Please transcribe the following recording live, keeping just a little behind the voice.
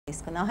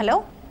Hello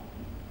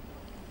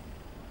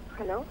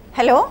hello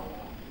hello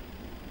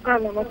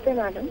నమస్తే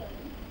madam.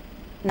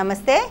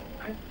 నమస్తే.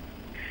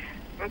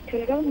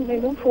 యాక్చువల్గా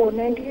నేను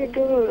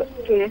 498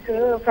 కేసు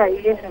ఫైల్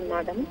చేశాను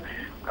మేడం.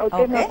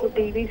 అయితే మాకు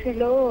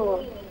టీవీసీలో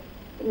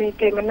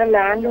మీకు ఏమన్నా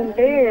ల్యాండ్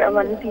ఉంటే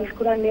అవన్నీ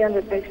తీసుకురండి అని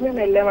చెప్పేసి మేము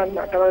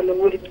వెళ్ళామన్నమాట వాళ్ళ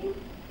ఊరికి.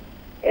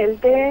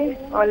 వెళ్తే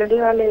ఆల్రెడీ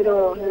వాళ్ళు ఏదో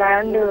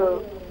ల్యాండ్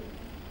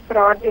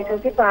ఫ్రాడ్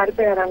చేసేసి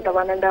పారిపోయారంట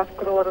 1.5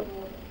 crore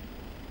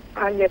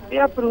అని చెప్పి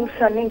ఆ ప్రూఫ్స్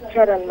అన్ని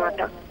ఇచ్చారనమాట.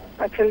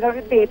 యాక్చువల్గా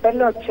అవి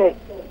పేపర్లో వచ్చాయి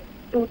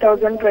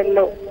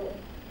 2012లో.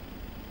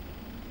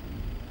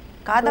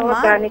 కాదమ్మా,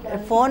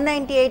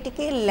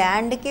 498కి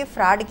ల్యాండ్కి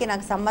ఫ్రాడ్కి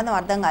నాకు సంబంధం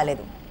అర్థం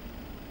కాలేదు.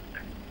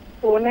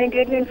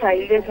 498 నేను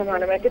ఫైల్ చేశాను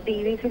మేడం. అయితే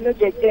టీవీసీలో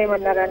జడ్జ్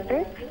ఏమన్నారంటే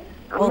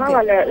అమ్మ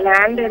వాళ్ళ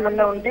ల్యాండ్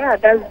ఏమన్నా ఉంటే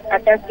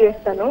అటాచ్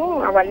చేస్తాను,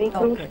 అవన్నీ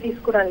ప్రూఫ్స్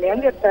తీసుకురండి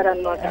అని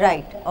చెప్తారనమాట.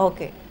 Right,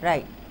 okay,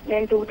 right.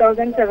 నేను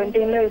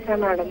 2017లో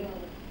వేసాను మేడం.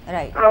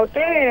 రైట్.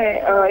 అయితే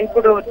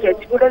ఇప్పుడు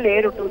జడ్జ్ కూడా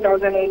లేరు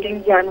 2018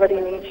 జనవరి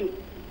నుంచి.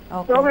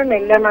 సో మేము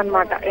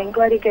వెళ్ళామన్నమాట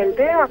ఎంక్వైరీకి.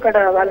 వెళ్తే అక్కడ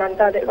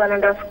వాళ్ళంతా అదే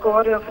 1.5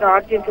 crore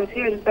ఫ్రాడ్ చేసేసి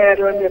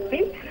వెళ్ళిపోయారు అని చెప్పి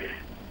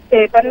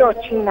పేపర్లో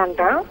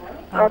వచ్చిందంట.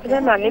 అయితే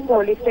మేము అన్ని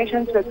పోలీస్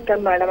స్టేషన్స్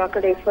వెళ్తాం మేడం.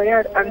 అక్కడ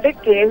ఎఫ్ఐఆర్ అంటే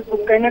కేసు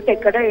బుక్ అయినట్టు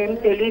ఎక్కడ ఏం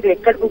తెలియదు,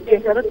 ఎక్కడ బుక్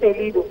చేశారో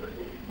తెలీదు.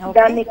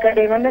 దాన్ని ఇక్కడ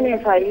ఏమన్నా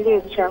నేను ఫైల్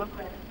చేయొచ్చా?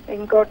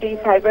 ఇంకోటి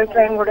సైబర్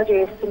క్రైమ్ కూడా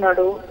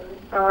చేస్తున్నాడు.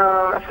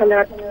 అసలు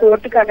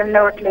కోర్టుకి అటెండ్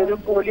అవ్వట్లేదు,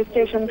 పోలీస్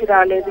స్టేషన్ కి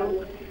రాలేదు.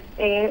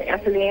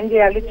 అసలు ఏం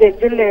చేయాలి?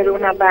 జడ్జిలు లేరు.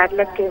 నా బ్యాడ్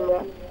లక్ ఏమో.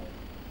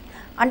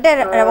 అంటే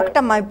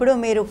ఒకటమ్మా, ఇప్పుడు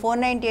మీరు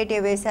 498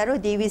 వేశారు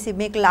జీవీసీ,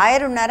 మీకు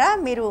లాయర్ ఉన్నారా?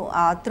 మీరు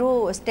త్రూ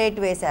స్టేట్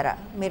వేశారా?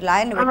 మీరు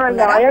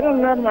లాయర్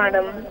ఉన్నారు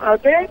మేడం.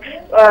 అయితే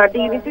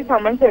డీవీసీ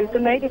సమన్స్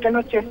వెళ్తున్నాయి, రిటర్న్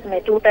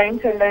వచ్చేస్తున్నాయి. 2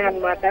 times వెళ్ళాయి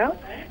అనమాట.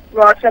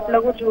 వాట్సాప్ లో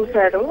కూడా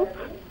చూశాడు,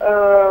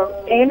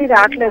 ఏమి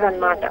రావట్లేదు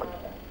అనమాట.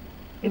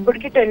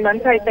 ఇప్పటికి 10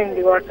 months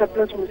అయిపోయింది వాట్సాప్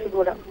లో చూసి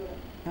కూడా.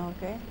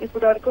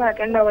 ఇప్పటి వరకు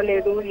అటెండ్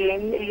అవ్వలేదు.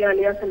 ఏం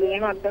చేయాలి అసలు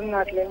ఏం అర్థం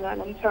కావట్లేదు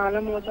మేడం. చాలా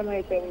మోసం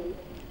అయిపోయింది.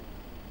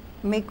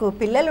 మీకు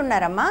పిల్లలు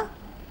ఉన్నారమ్మా?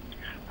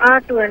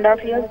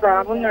 2.5 years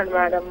బాగున్నాడు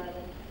మేడం.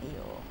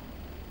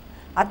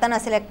 అతను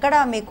అసలు ఎక్కడ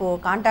మీకు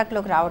కాంటాక్ట్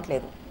లోకి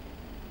రావట్లేదు?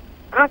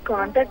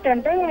 కాంటాక్ట్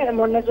అంటే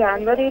మొన్న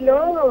జనవరిలో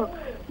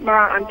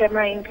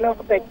మా ఇంట్లో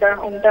ఒక పెద్ద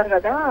ఉంటారు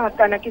కదా,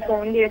 తనకి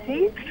ఫోన్ చేసి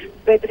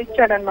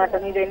బెదిరించాడు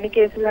అనమాట. మీరు ఎన్ని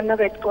కేసులన్నా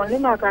పెట్టుకోండి,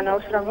 మాకు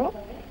అనవసరము,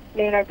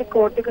 నేనైతే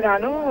కోర్టుకు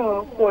రాను,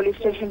 పోలీస్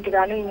స్టేషన్కి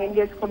రాను, ఏం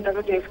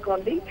చేసుకుంటారో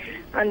చేసుకోండి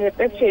అని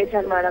చెప్పేసి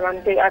చేశాను మేడం.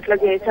 అంతే, అట్లా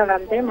చేశాను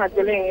అంతే.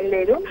 మధ్యలో ఏం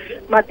లేదు.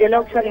 మధ్యలో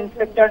ఒకసారి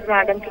ఇన్స్పెక్టర్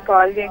మేడంకి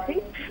కాల్ చేసి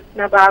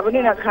నా బాబుని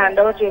నాకు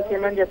హ్యాండ్ ఓవర్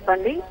చేసేయమని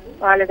చెప్పండి,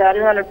 వాళ్ళ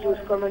దారి వాళ్ళకి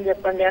చూసుకోమని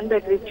చెప్పండి అని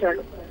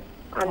బెదిరించాడు.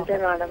 అంతే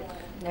మేడం.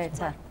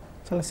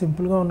 చాలా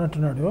సింపుల్గా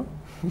ఉన్నట్టున్నాడు.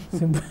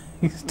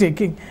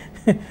 Taking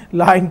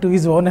lying to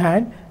his own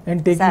hand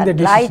and taking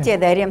the law ఇచ్చే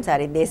ధైర్యం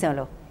సార్ ఈ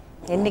దేశంలో.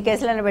 ఎన్ని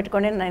కేసులను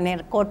పెట్టుకొని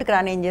నేను కోర్టుకు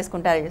రాని ఏం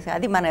చేసుకుంటారు,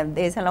 అది మన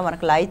దేశంలో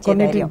మనకు లా ఇచ్చే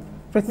ధైర్యం.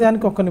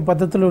 ప్రతిదానికి కొన్ని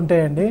పద్ధతులు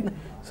ఉంటాయండి.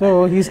 So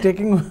he's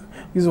taking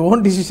his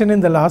own decision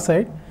in the law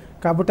side.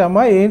 కాబట్టి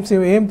అమ్మ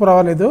ఏం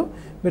పర్వాలేదు,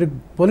 మీరు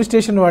పోలీస్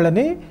స్టేషన్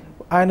వాళ్ళని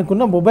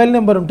ఆయనకున్న మొబైల్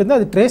నెంబర్ ఉంటుంది,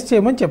 అది ట్రేస్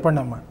చేయమని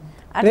చెప్పండి అమ్మ.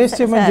 ట్రేస్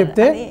చేయమని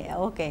చెప్తే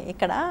ఓకే.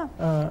 ఇక్కడ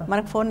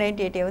మనకు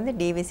 498 ఉంది,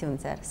 డీవీసీ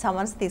ఉంది సార్.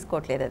 సమన్స్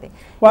తీసుకోవట్లేదు. అది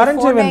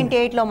వారెంట్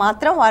 498లో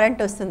మాత్రం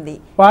వారెంట్ వస్తుంది.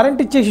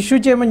 వారెంట్ ఇచ్చే ఇష్యూ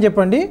చేయమని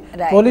చెప్పండి.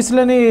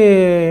 పోలీసులని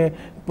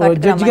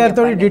జడ్జి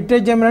గారితో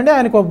డిటెక్ట్ చేయమనండి.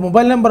 ఆయనకు ఒక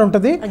మొబైల్ నెంబర్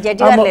ఉంటుంది.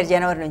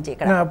 జనవరి నుంచి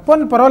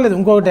పోనీ పర్వాలేదు,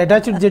 ఇంకొకటి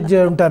అటాచ్డ్ జడ్జి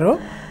ఉంటారు.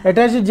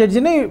 అటాచ్డ్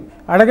జడ్జిని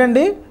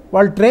అడగండి,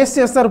 వాళ్ళు ట్రేస్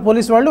చేస్తారు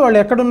పోలీస్ వాళ్ళు. వాళ్ళు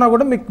ఎక్కడున్నా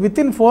కూడా మీకు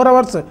వితిన్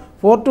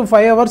 4 to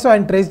 5 hours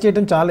ఆయన ట్రేస్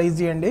చేయడం చాలా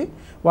ఈజీ అండి.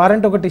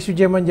 వారెంట్ ఒకటి ఇష్యూ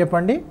చేయమని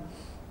చెప్పండి.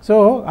 సో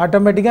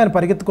ఆటోమేటిక్గా ఆయన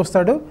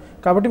పరిగెత్తుకొస్తాడు.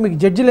 కాబట్టి మీకు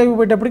జడ్జి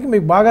లేకపోయేటప్పటికి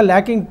మీకు బాగా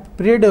ల్యాకింగ్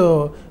పీరియడ్,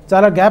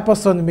 చాలా గ్యాప్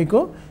వస్తుంది మీకు.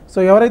 సో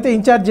ఎవరైతే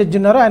ఇన్ఛార్జ్ జడ్జి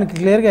ఉన్నారో ఆయనకి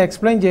క్లియర్గా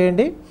ఎక్స్ప్లెయిన్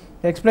చేయండి.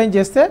 ఎక్స్ప్లెయిన్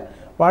చేస్తే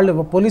వాళ్ళు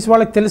పోలీస్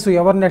వాళ్ళకి తెలుసు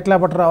ఎవరిని ఎట్లా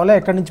పట్టురావాలో,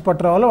 ఎక్కడి నుంచి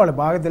పట్టురావాలో వాళ్ళు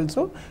బాగా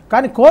తెలుసు.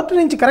 కానీ కోర్టు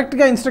నుంచి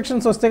కరెక్ట్గా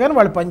ఇన్స్ట్రక్షన్స్ వస్తే కానీ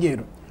వాళ్ళు పని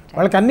చేయరు.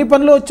 వాళ్ళకి అన్ని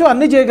పనులు వచ్చు,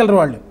 అన్నీ చేయగలరు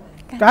వాళ్ళు.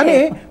 కానీ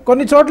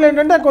కొన్ని చోట్ల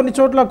ఏంటంటే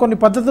కొన్ని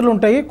పద్ధతులు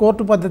ఉంటాయి.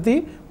 కోర్టు పద్ధతి,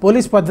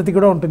 పోలీస్ పద్ధతి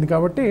కూడా ఉంటుంది.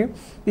 కాబట్టి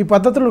ఈ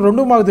పద్ధతులు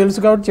రెండు మాకు తెలుసు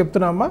కాబట్టి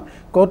చెప్తున్నామా.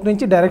 కోర్టు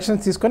నుంచి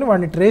డైరెక్షన్స్ తీసుకొని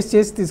వాడిని ట్రేస్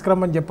చేసి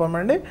తీసుకురమ్మని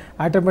చెప్పామండి.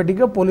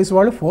 ఆటోమేటిక్గా పోలీసు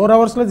వాళ్ళు 4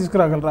 hours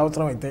తీసుకురాగలరు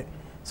అవసరం అయితే.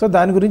 సో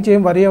దాని గురించి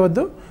ఏం వరి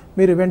అవ్వద్దు.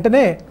 మీరు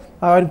వెంటనే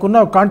ఆయనకున్న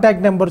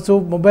కాంటాక్ట్ నెంబర్స్,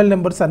 మొబైల్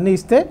నెంబర్స్ అన్నీ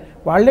ఇస్తే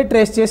వాళ్ళే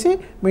ట్రేస్ చేసి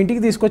మీ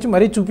ఇంటికి తీసుకొచ్చి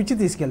మరీ చూపించి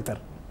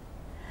తీసుకెళ్తారు.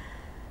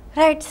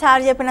 రైట్.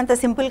 సార్ చెప్పినంత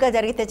సింపుల్గా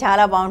జరిగితే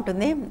చాలా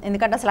బాగుంటుంది.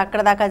 ఎందుకంటే అసలు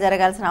అక్కడ దాకా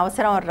జరగాల్సిన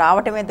అవసరం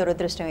రావటమే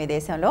దురదృష్టం ఈ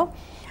దేశంలో.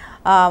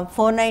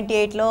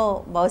 498లో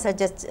బహుశా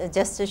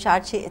జస్ట్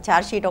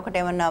ఛార్జ్ షీట్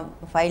ఒకటేమన్నా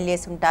ఫైల్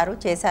చేసి ఉంటారు,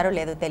 చేశారో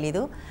లేదో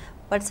తెలీదు.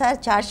 బట్ సార్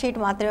ఛార్జ్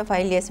షీట్ మాత్రమే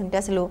ఫైల్ చేసి ఉంటే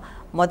అసలు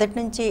మొదటి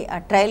నుంచి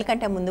ట్రయల్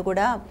కంటే ముందు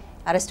కూడా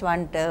అరెస్ట్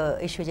వారెంట్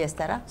ఇష్యూ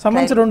చేస్తారా?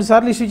 సమన్స్ 2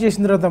 సార్లు ఇష్యూ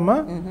చేసిన తర్వాత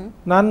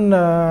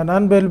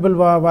నాన్ బెయిలబుల్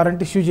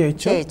వారెంట్ ఇష్యూ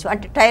చేయొచ్చు.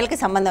 అంటే ట్రయల్ కి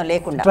సంబంధం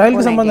లేకుండా, ట్రయల్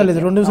కి సంబంధం లేదు.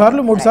 2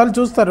 సార్లు 3 సార్లు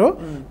చూస్తారు.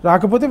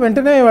 రాకపోతే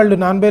వెంటనే వాళ్ళు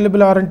నాన్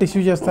బెయిలబుల్ వారెంట్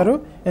ఇష్యూ చేస్తారు.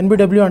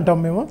 NBW అంటాం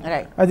మేము.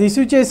 అది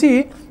ఇష్యూ చేసి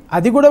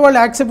అది కూడా వాళ్ళు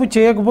యాక్సెప్ట్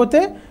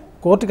చేయకపోతే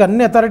కోర్టుకి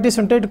అన్ని అథారిటీస్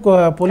ఉంటాయి,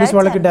 పోలీస్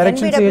వాళ్ళకి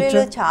డైరెక్షన్స్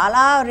ఇవ్వచ్చు.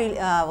 చాలా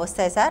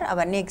వస్తాయి సార్,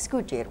 అవన్నీ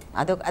ఎగ్జిక్యూట్ చేయరు.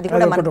 అది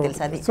కూడా మనకు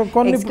తెలుసు. అది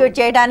ఎగ్జిక్యూట్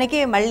చేయడానికి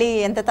మళ్ళీ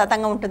ఎంత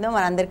తతంగా ఉంటుందో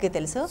మనందరికీ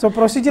తెలుసు. సో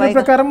ప్రొసీజర్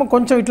ప్రకారం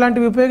కొంచెం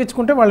ఇట్లాంటివి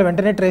ఉపయోగించుకుంటే వాళ్ళు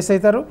వెంటనే ట్రేస్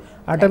అవుతారు,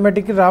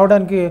 ఆటోమేటిక్గా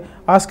రావడానికి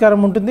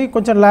ఆస్కారం ఉంటుంది.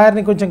 కొంచెం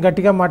లాయర్ని కొంచెం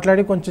గట్టిగా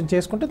మాట్లాడి కొంచెం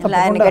చేసుకుంటే,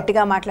 లాయర్ని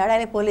గట్టిగా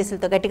మాట్లాడాలి,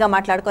 పోలీసులతో గట్టిగా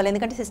మాట్లాడుకోవాలి,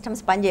 ఎందుకంటే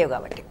సిస్టమ్స్ పనిచేయవు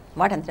కాబట్టి,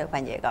 వాటంతా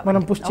పనిచేయవు కాబట్టి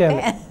మనం పుష్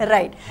చేయాలి.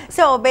 రైట్.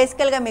 సో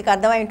బేసికల్గా మీకు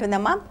అర్థమై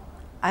ఉంటుందమ్మా.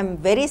 ఐఎమ్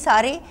వెరీ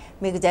సారీ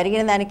మీకు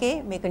జరిగిన దానికి,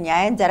 మీకు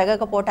న్యాయం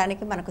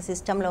జరగకపోవటానికి మనకు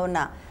సిస్టంలో ఉన్న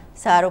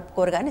సార్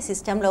ఒప్పుకోరు కానీ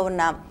సిస్టంలో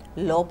ఉన్న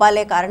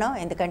లోపాలే కారణం.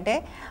 ఎందుకంటే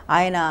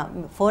ఆయన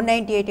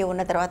 498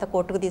 ఉన్న తర్వాత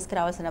కోర్టుకు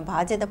తీసుకురావాల్సిన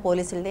బాధ్యత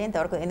పోలీసులదే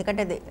ఇంతవరకు.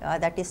 ఎందుకంటే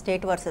that is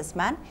state versus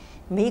man.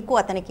 మీకు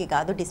అతనికి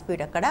కాదు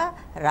డిస్ప్యూట్, అక్కడ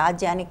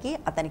రాజ్యానికి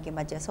అతనికి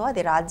మధ్య. సో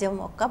అది రాజ్యం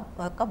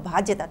ఒక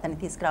బాధ్యత, అతన్ని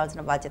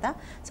తీసుకురావాల్సిన బాధ్యత.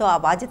 సో ఆ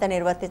బాధ్యత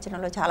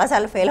నిర్వర్తించడంలో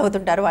చాలాసార్లు ఫెయిల్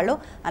అవుతుంటారు వాళ్ళు,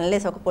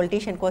 అన్లెస్ ఒక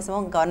పొలిటీషియన్ కోసం,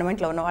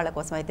 గవర్నమెంట్లో ఉన్న వాళ్ళ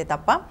కోసం అయితే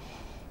తప్ప.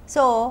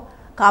 సో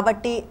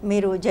కాబట్టి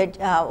మీరు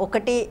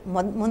ఒకటి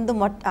ముందు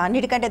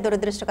అన్నిటికంటే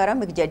దురదృష్టకరం,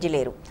 మీకు జడ్జి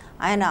లేరు.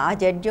 ఆయన ఆ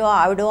జడ్జో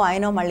ఆవిడో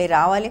ఆయనో మళ్ళీ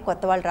రావాలి,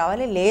 కొత్త వాళ్ళు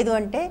రావాలి. లేదు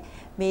అంటే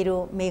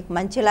మీకు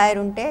మంచి లాయర్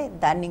ఉంటే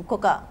దాన్ని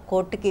ఇంకొక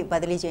కోర్టుకి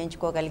బదిలీ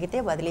చేయించుకోగలిగితే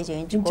బదిలీ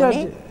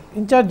చేయించుకొని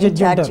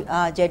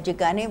జడ్జి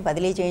కానీ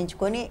బదిలీ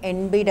చేయించుకొని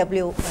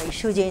NBW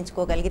ఇష్యూ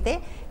చేయించుకోగలిగితే,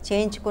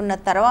 చేయించుకున్న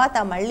తర్వాత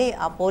మళ్ళీ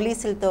ఆ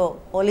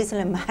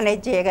పోలీసులను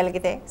మేనేజ్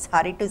చేయగలిగితే,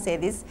 సారీ టు సే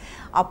దిస్,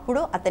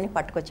 అప్పుడు అతన్ని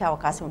పట్టుకొచ్చే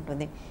అవకాశం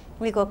ఉంటుంది.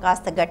 మీకు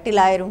కాస్త గట్టి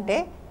లాయర్ ఉంటే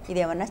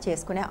ఇదేమన్నా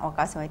చేసుకునే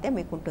అవకాశం అయితే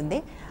మీకు ఉంటుంది.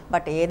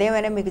 బట్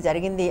ఏదేమైనా మీకు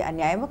జరిగింది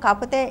అన్యాయం.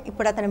 కాకపోతే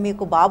ఇప్పుడు అతను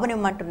మీకు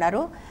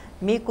బాబునిమ్మంటున్నారు,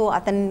 మీకు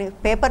అతన్ని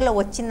పేపర్లో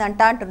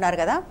వచ్చిందంట అంటున్నారు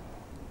కదా,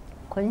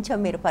 కొంచెం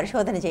మీరు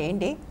పరిశోధన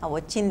చేయండి. ఆ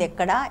వచ్చింది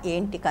ఎక్కడ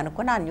ఏంటి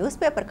కనుక్కొని ఆ న్యూస్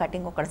పేపర్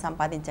కటింగ్ ఒకటి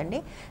సంపాదించండి.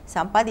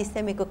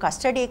 సంపాదిస్తే మీకు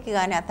కస్టడీకి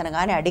కానీ అతను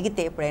కానీ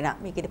అడిగితే ఎప్పుడైనా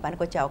మీకు ఇది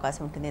పనికొచ్చే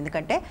అవకాశం ఉంటుంది.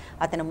 ఎందుకంటే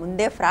అతను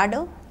ముందే fraud,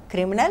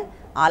 criminal,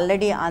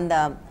 already on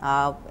the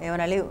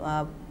ఏమనాలి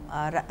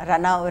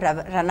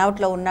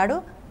రన్అవుట్లో ఉన్నాడు.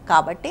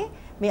 కాబట్టి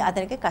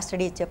అతనికి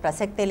కస్టడీ ఇచ్చే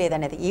ప్రసక్తే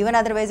లేదనేది. ఈవెన్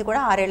అదర్వైజ్ కూడా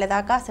 6 ఏళ్ల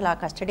దాకా అసలు ఆ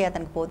కస్టడీ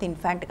అతనికి పోతే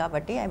ఇన్ఫాంట్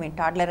కాబట్టి,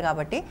 టాడ్లర్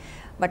కాబట్టి.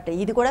 బట్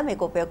ఇది కూడా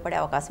మీకు ఉపయోగపడే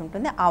అవకాశం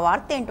ఉంటుంది. ఆ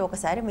వార్త ఏంటో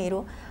ఒకసారి మీరు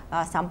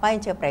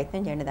సంపాదించే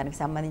ప్రయత్నం చేయండి, దానికి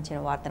సంబంధించిన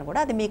వార్తను కూడా.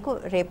 అది మీకు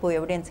రేపు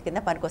ఎవిడెన్స్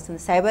కింద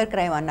పనికొస్తుంది. సైబర్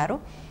క్రైమ్ అన్నారు,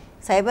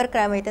 సైబర్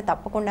క్రైమ్ అయితే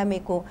తప్పకుండా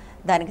మీకు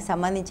దానికి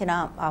సంబంధించిన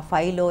ఆ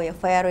ఫైలో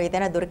FIR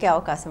ఏదైనా దొరికే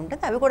అవకాశం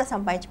ఉంటుంది. అవి కూడా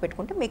సంపాదించి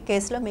పెట్టుకుంటే మీ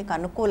కేసులో మీకు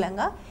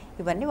అనుకూలంగా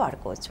ఇవన్నీ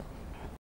వాడుకోవచ్చు.